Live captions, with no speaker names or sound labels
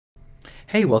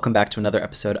Hey, welcome back to another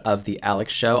episode of The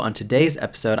Alex Show. On today's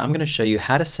episode, I'm going to show you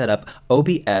how to set up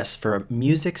OBS for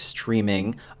music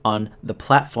streaming on the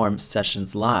platform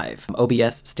Sessions Live.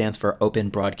 OBS stands for Open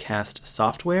Broadcast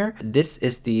Software. This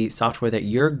is the software that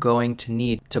you're going to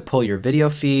need to pull your video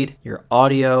feed, your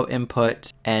audio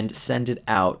input, and send it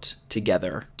out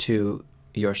together to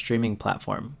your streaming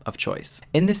platform of choice.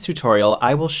 In this tutorial,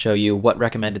 I will show you what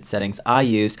recommended settings I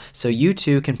use so you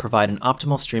too can provide an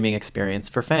optimal streaming experience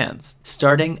for fans.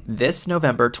 Starting this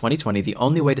November 2020, the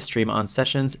only way to stream on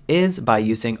Sessions is by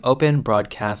using Open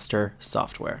Broadcaster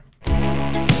software.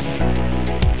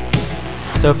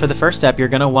 So for the first step, you're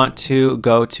going to want to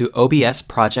go to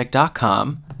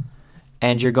obsproject.com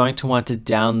and you're going to want to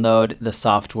download the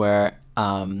software.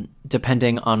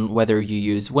 Depending on whether you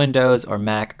use Windows or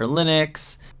Mac or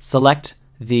Linux, select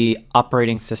the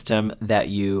operating system that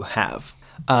you have.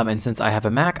 And since I have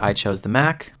a Mac, I chose the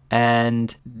Mac,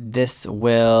 and this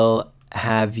will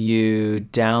have you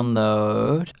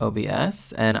download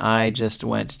OBS, and I just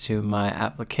went to my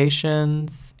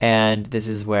applications, and this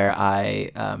is where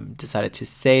I decided to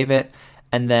save it,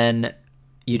 and then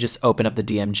you just open up the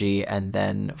DMG and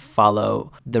then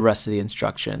follow the rest of the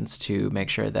instructions to make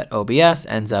sure that OBS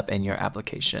ends up in your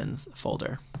applications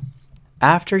folder.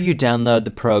 After you download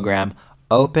the program,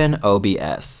 open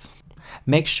OBS.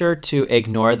 Make sure to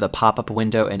ignore the pop-up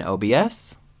window in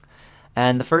OBS.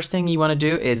 And the first thing you want to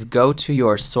do is go to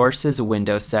your Sources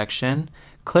window section,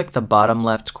 click the bottom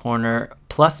left corner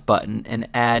plus button, and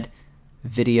add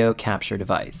Video Capture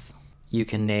Device. You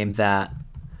can name that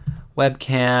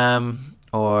webcam,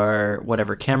 or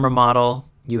whatever camera model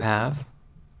you have.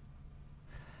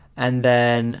 And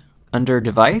then under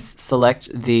device, select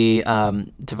the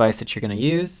device that you're going to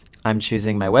use. I'm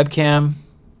choosing my webcam.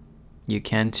 You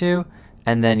can too.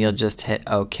 And then you'll just hit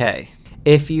OK.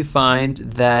 If you find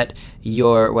that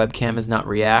your webcam is not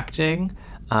reacting,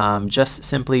 just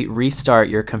simply restart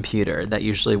your computer. That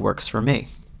usually works for me.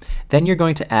 Then you're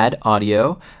going to add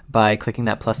audio by clicking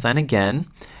that plus sign again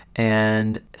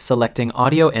and selecting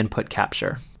audio input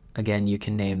capture. Again, you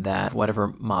can name that whatever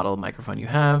model microphone you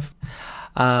have.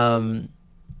 And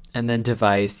then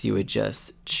device, you would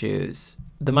just choose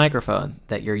the microphone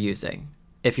that you're using.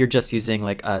 If you're just using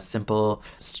like a simple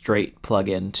straight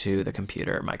plug-in to the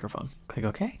computer microphone, click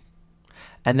OK.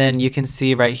 And then you can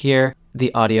see right here,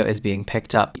 the audio is being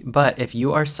picked up. But if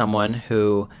you are someone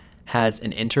who has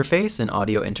an interface, an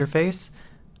audio interface,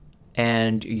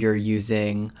 and you're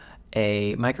using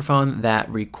a microphone that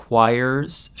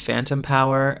requires phantom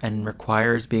power and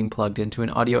requires being plugged into an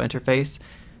audio interface,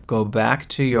 go back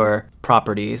to your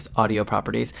properties, audio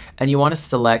properties, and you want to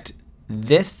select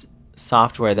this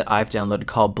software that I've downloaded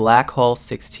called Black Hole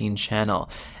 16 Channel.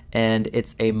 And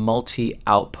it's a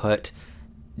multi-output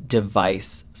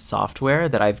device software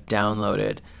that I've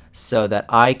downloaded so that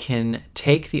I can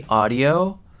take the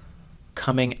audio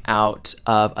coming out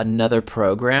of another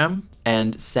program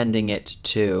and sending it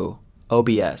to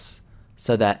OBS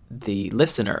so that the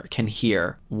listener can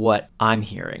hear what I'm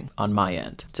hearing on my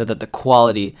end, so that the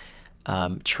quality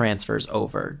transfers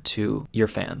over to your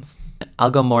fans.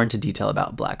 I'll go more into detail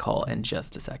about Black Hole in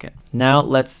just a second. Now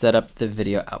let's set up the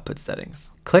video output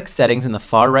settings. Click Settings in the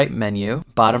far right menu,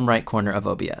 bottom right corner of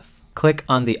OBS. Click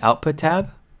on the Output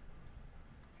tab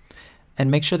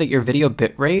and make sure that your video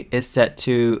bitrate is set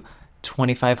to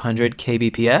 2500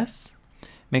 kbps.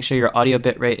 Make sure your audio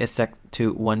bitrate is set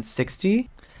to 160.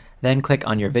 Then click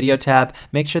on your video tab.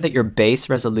 Make sure that your base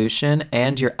resolution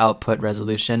and your output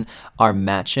resolution are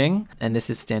matching. And this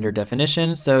is standard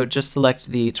definition. So just select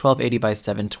the 1280 by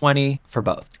 720 for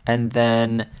both. And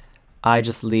then I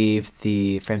just leave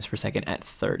the frames per second at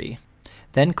 30.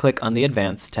 Then click on the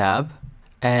Advanced tab.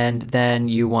 And then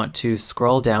you want to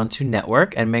scroll down to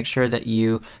Network and make sure that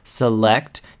you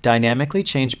select Dynamically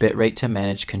Change Bitrate to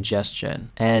Manage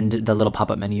Congestion. And the little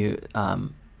pop-up menu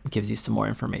gives you some more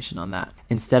information on that.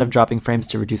 Instead of dropping frames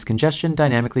to reduce congestion,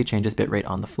 dynamically changes bitrate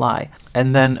on the fly.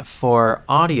 And then for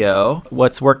audio,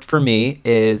 what's worked for me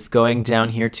is going down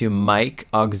here to Mic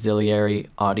Auxiliary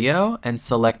Audio and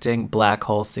selecting Black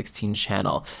Hole 16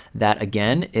 Channel. That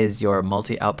again is your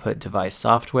multi-output device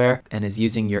software and is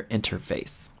using your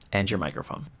interface and your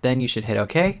microphone. Then you should hit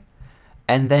OK.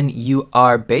 And then you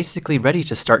are basically ready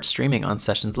to start streaming on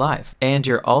Sessions Live. And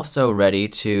you're also ready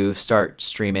to start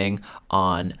streaming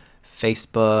on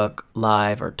Facebook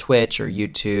Live or Twitch or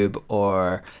YouTube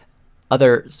or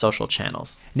other social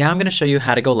channels. Now I'm going to show you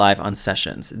how to go live on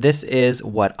Sessions. This is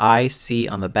what I see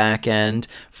on the back end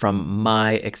from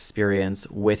my experience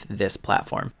with this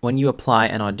platform. When you apply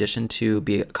an audition to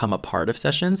become a part of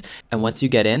Sessions, and once you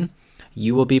get in,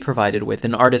 you will be provided with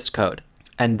an artist code.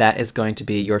 and that is going to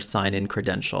be your sign-in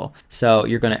credential. So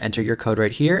you're going to enter your code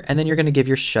right here, and then you're going to give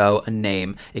your show a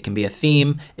name. It can be a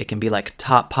theme, it can be like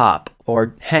Top Pop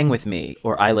or Hang With Me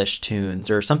or Eilish Tunes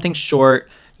or something short,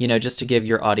 you know, just to give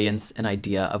your audience an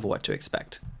idea of what to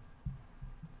expect.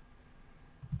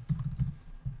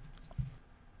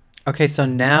 Okay, so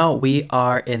now we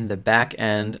are in the back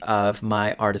end of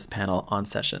my artist panel on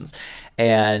Sessions.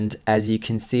 And as you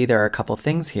can see, there are a couple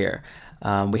things here.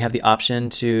 We have the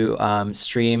option to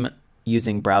stream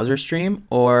using browser stream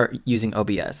or using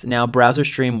OBS. Now, browser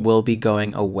stream will be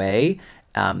going away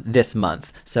this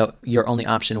month. So your only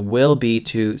option will be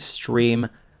to stream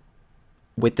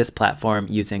with this platform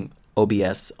using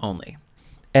OBS only.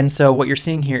 And so what you're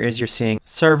seeing here is you're seeing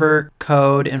server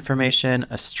code information,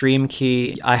 a stream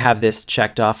key. I have this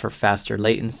checked off for faster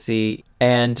latency.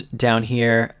 And down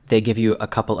here, they give you a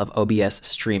couple of OBS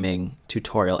streaming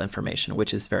tutorial information,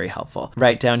 which is very helpful.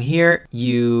 Right down here,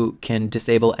 you can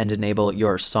disable and enable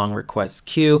your song request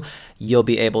queue. You'll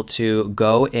be able to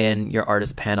go in your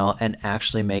artist panel and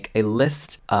actually make a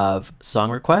list of song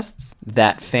requests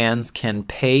that fans can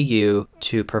pay you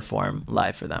to perform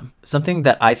live for them. Something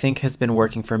that I think has been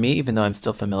working for me, even though I'm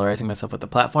still familiarizing myself with the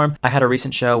platform, I had a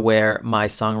recent show where my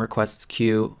song requests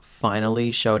queue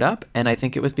finally showed up, and I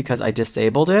think it was because I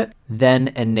disabled it, then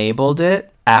enabled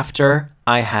it after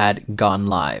I had gone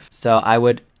live. So I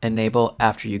would enable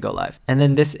after you go live. And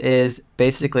then this is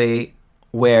basically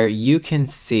where you can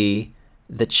see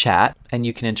the chat and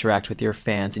you can interact with your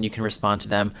fans and you can respond to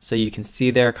them, so you can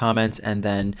see their comments and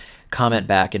then comment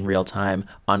back in real time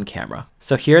on camera.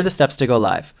 So here are the steps to go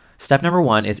live. Step number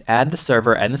 1 is add the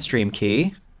server and the stream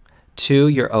key to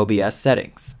your OBS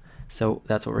settings. So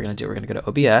that's what we're going to do. We're going to go to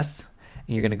OBS,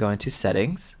 and you're going to go into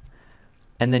settings,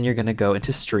 and then you're going to go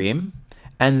into stream.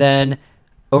 And then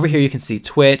over here you can see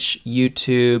Twitch,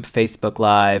 YouTube, Facebook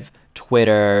Live,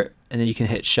 Twitter, and then you can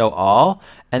hit show all.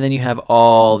 And then you have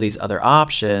all these other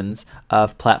options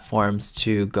of platforms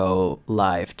to go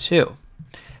live to.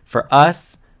 For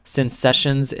us, since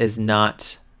Sessions is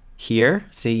not here,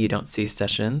 see, you don't see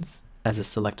Sessions as a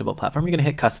selectable platform, you're going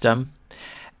to hit custom.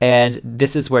 And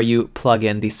this is where you plug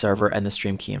in the server and the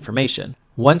stream key information.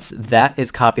 Once that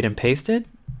is copied and pasted,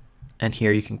 and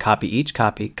here you can copy each,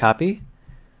 copy.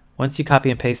 Once you copy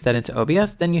and paste that into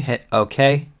OBS, then you hit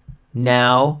OK.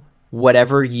 Now,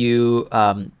 whatever you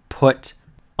put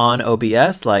on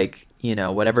OBS, like, you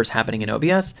know, whatever's happening in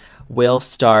OBS, will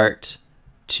start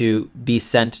to be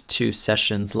sent to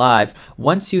Sessions Live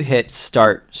once you hit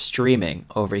start streaming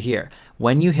over here.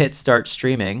 When you hit start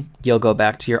streaming, you'll go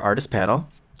back to your artist panel.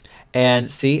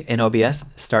 And see, in OBS,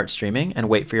 start streaming and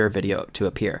wait for your video to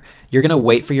appear. You're going to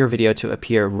wait for your video to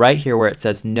appear right here where it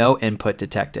says no input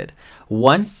detected.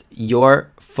 Once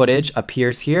your footage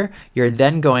appears here, you're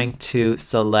then going to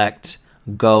select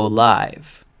go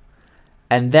live.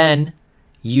 And then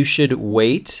you should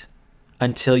wait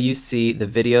until you see the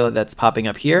video that's popping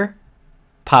up here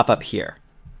pop up here.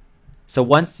 So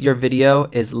once your video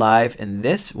is live in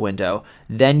this window,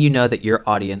 then you know that your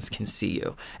audience can see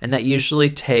you. And that usually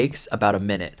takes about a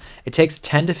minute. It takes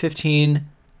 10 to 15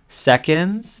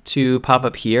 seconds to pop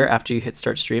up here after you hit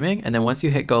start streaming. And then once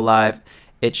you hit go live,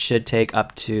 it should take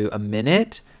up to a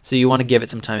minute. So you want to give it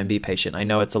some time and be patient. I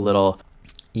know it's a little,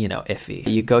 you know, iffy.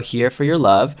 You go here for your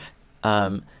love.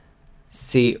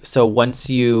 See, so once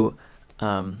you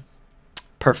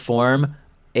perform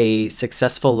a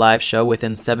successful live show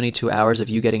within 72 hours of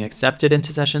you getting accepted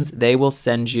into Sessions, they will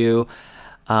send you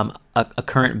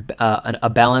a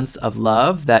balance of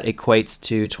love that equates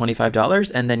to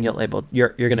 $25, and then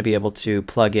you're going to be able to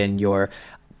plug in your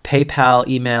PayPal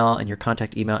email and your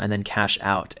contact email and then cash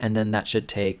out. And then that should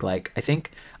take, like, I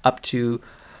think up to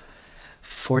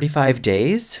 45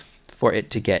 days for it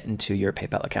to get into your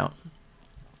PayPal account.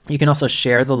 You can also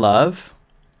share the love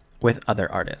with other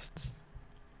artists.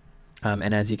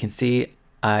 And as you can see,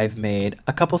 I've made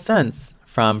a couple cents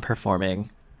from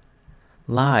performing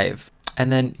live.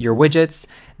 And then your widgets,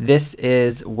 this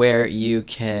is where you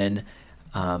can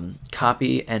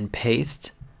copy and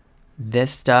paste this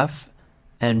stuff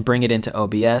and bring it into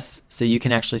OBS, so you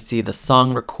can actually see the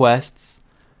song requests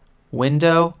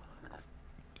window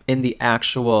in the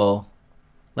actual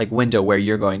window where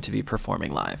you're going to be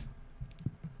performing live.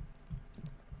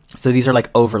 So these are like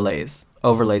overlays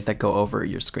that go over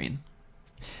your screen.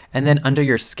 And then under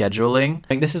your scheduling,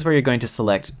 this is where you're going to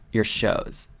select your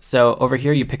shows. So over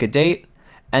here, you pick a date,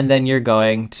 and then you're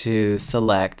going to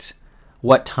select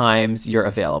what times you're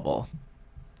available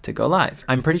to go live.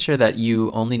 I'm pretty sure that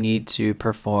you only need to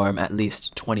perform at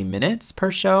least 20 minutes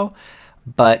per show,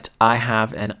 but I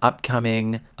have an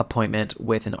upcoming appointment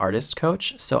with an artist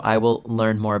coach, so I will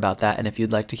learn more about that. And if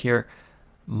you'd like to hear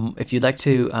if you'd like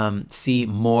to see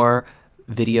more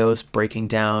videos breaking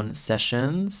down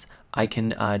sessions, I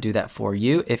can do that for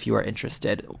you if you are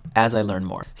interested as I learn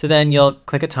more. So then you'll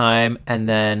click a time and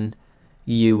then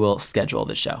you will schedule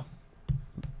the show.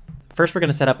 First, we're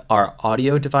going to set up our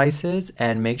audio devices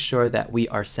and make sure that we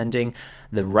are sending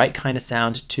the right kind of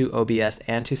sound to OBS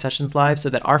and to Sessions Live so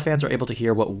that our fans are able to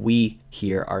hear what we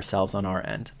hear ourselves on our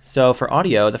end. So for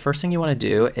audio, the first thing you want to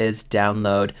do is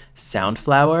download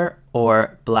Soundflower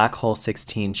or Black Hole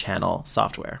 16 channel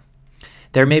software.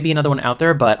 There may be another one out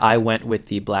there, but I went with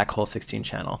the Black Hole 16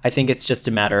 channel. I think it's just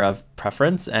a matter of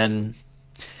preference, and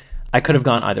I could have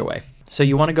gone either way. So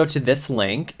you want to go to this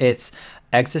link. It's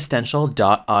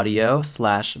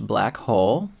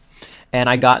existential.audio/blackhole. And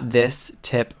I got this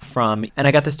tip from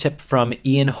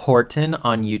Ian Horton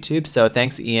on YouTube. So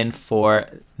thanks, Ian, for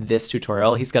this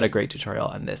tutorial. He's got a great tutorial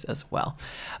on this as well.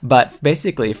 But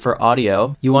basically for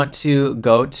audio, you want to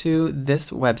go to this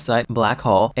website,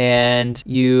 Blackhole, and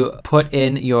you put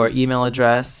in your email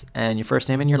address and your first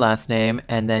name and your last name,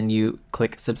 and then you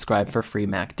click subscribe for free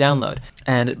Mac download.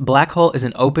 And Blackhole is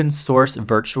an open source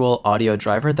virtual audio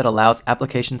driver that allows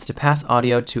applications to pass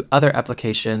audio to other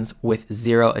applications with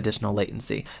zero additional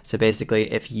latency. So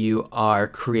basically, if you are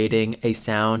creating a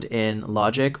sound in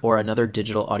Logic or another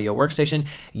digital audio workstation,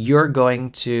 you're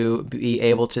going to be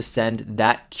able to send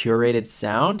that curated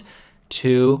sound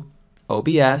to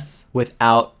OBS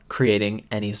without creating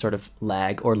any sort of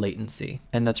lag or latency.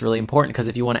 And that's really important because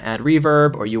if you want to add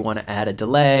reverb or you want to add a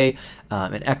delay,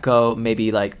 an echo,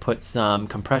 maybe like put some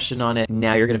compression on it,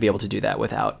 now you're going to be able to do that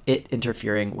without it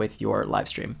interfering with your live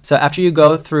stream. So after you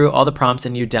go through all the prompts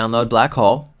and you download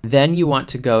Blackhole, then you want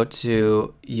to go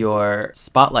to your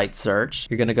Spotlight search.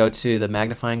 You're going to go to the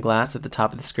magnifying glass at the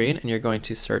top of the screen and you're going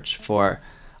to search for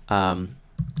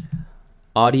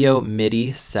audio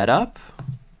MIDI setup.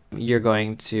 You're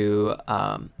going to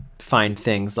find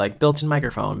things like built-in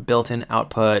microphone, built-in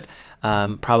output,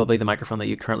 probably the microphone that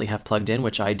you currently have plugged in,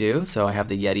 which I do. So I have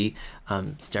the Yeti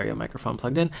stereo microphone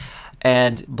plugged in,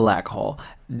 and Blackhole.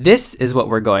 This is what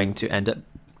we're going to end up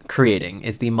creating,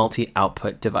 is the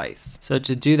multi-output device. So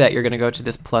to do that, you're going to go to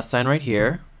this plus sign right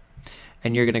here,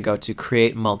 and you're going to go to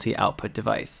create multi-output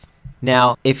device.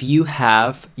 Now, if you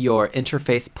have your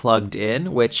interface plugged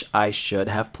in, which I should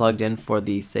have plugged in for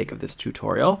the sake of this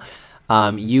tutorial,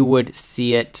 you would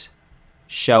see it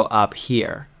show up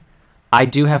here. I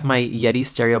do have my Yeti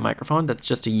stereo microphone. That's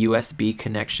just a USB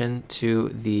connection to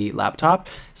the laptop.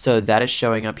 So that is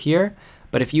showing up here.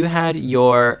 But if you had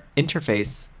your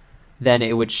interface, then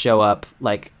it would show up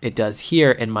like it does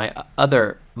here in my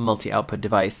other multi-output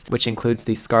device, which includes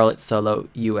the Scarlett Solo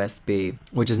USB,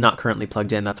 which is not currently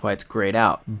plugged in. That's why it's grayed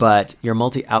out. But your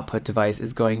multi-output device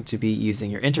is going to be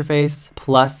using your interface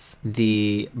plus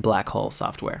the Blackhole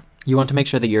software. You want to make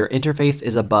sure that your interface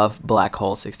is above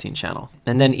Blackhole 16 channel.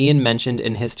 And then Ian mentioned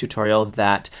in his tutorial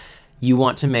that you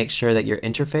want to make sure that your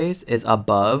interface is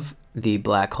above the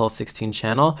Blackhole 16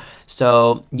 channel.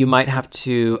 So you might have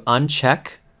to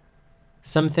uncheck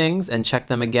some things and check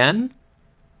them again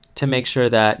to make sure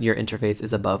that your interface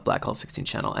is above Blackhole 16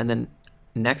 channel. And then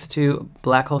next to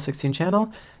Blackhole 16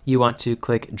 channel, you want to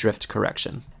click drift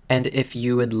correction. And if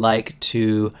you would like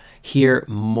to hear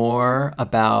more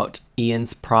about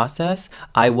Ian's process,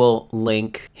 I will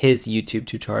link his YouTube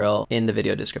tutorial in the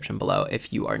video description below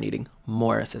if you are needing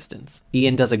more assistance.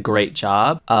 Ian does a great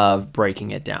job of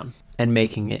breaking it down and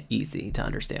making it easy to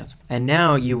understand. And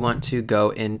now you want to go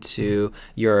into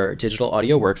your digital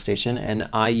audio workstation, and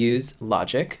I use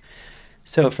Logic.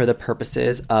 So for the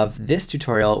purposes of this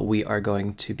tutorial, we are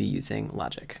going to be using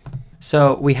Logic.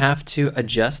 So we have to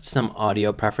adjust some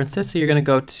audio preferences. So you're going to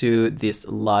go to this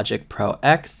Logic Pro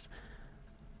X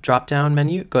drop-down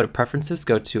menu, go to Preferences,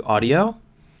 go to Audio.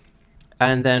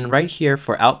 And then right here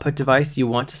for output device, you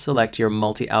want to select your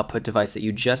multi-output device that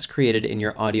you just created in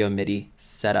your audio MIDI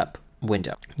setup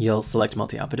window. You'll select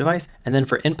multi-output device. And then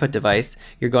for input device,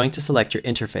 you're going to select your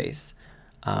interface.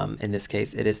 In this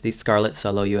case, it is the Scarlett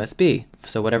Solo USB.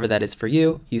 So whatever that is for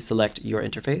you, you select your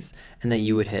interface, and then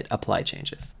you would hit Apply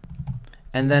Changes.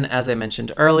 And then, as I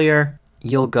mentioned earlier,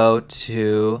 you'll go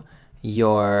to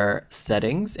your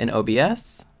settings in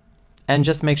OBS and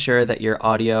just make sure that your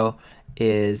audio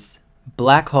is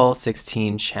Blackhole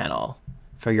 16 channel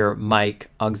for your mic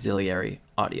auxiliary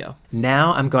audio.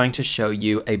 Now I'm going to show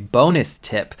you a bonus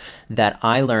tip that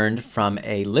I learned from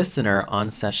a listener on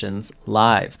Sessions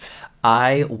Live.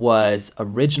 I was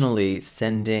originally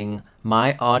sending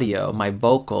my audio, my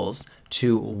vocals,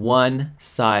 to one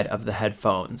side of the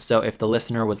headphones. So if the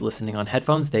listener was listening on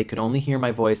headphones, they could only hear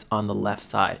my voice on the left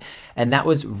side. And that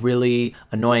was really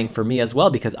annoying for me as well,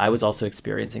 because I was also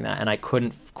experiencing that and I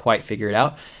couldn't quite figure it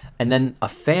out. And then a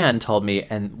fan told me,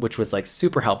 and which was like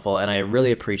super helpful, and I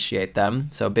really appreciate them.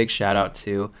 So big shout out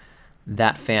to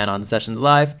that fan on Sessions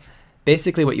Live.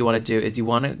 Basically what you want to do is you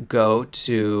want to go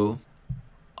to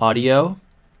audio,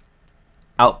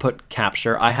 output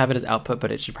capture. I have it as output,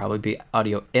 but it should probably be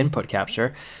audio input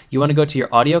capture. You want to go to your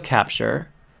audio capture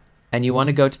and you want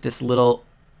to go to this little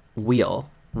wheel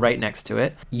right next to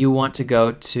it. You want to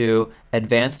go to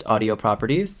advanced audio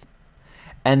properties.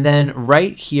 And then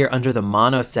right here under the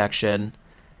mono section,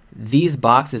 these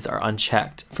boxes are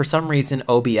unchecked. For some reason,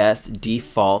 OBS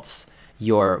defaults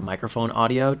your microphone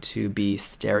audio to be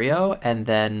stereo, and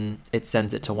then it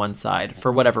sends it to one side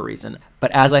for whatever reason.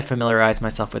 But as I familiarize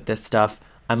myself with this stuff,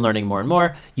 I'm learning more and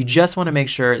more. You just want to make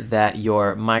sure that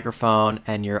your microphone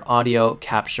and your audio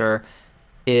capture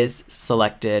is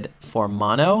selected for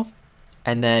mono,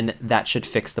 and then that should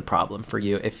fix the problem for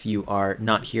you if you are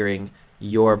not hearing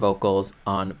your vocals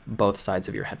on both sides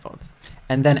of your headphones.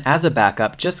 And then as a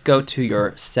backup, just go to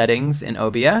your settings in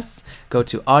OBS, go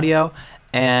to audio,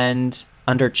 and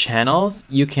under channels,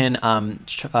 you can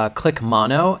click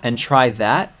mono and try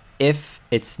that if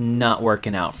it's not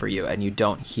working out for you and you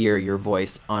don't hear your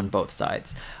voice on both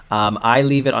sides. I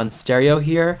leave it on stereo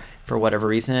here for whatever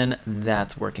reason.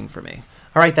 That's working for me.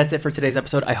 All right, that's it for today's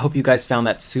episode. I hope you guys found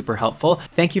that super helpful.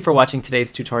 Thank you for watching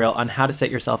today's tutorial on how to set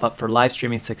yourself up for live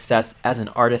streaming success as an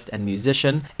artist and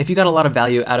musician. If you got a lot of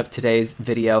value out of today's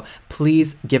video,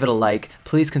 please give it a like.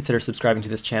 Please consider subscribing to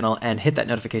this channel and hit that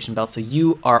notification bell so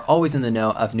you are always in the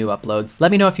know of new uploads. Let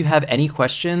me know if you have any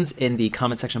questions in the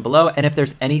comment section below, and if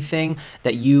there's anything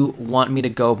that you want me to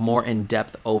go more in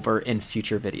depth over in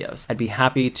future videos. I'd be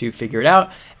happy to figure it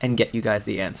out and get you guys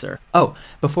the answer. Oh,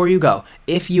 before you go,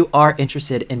 if you are interested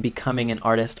in becoming an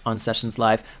artist on Sessions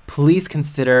Live, please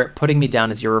consider putting me down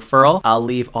as your referral. I'll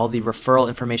leave all the referral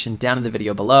information down in the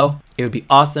video below. It would be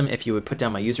awesome if you would put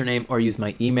down my username or use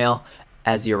my email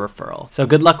as your referral. So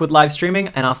good luck with live streaming,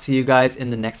 and I'll see you guys in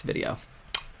the next video.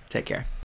 Take care.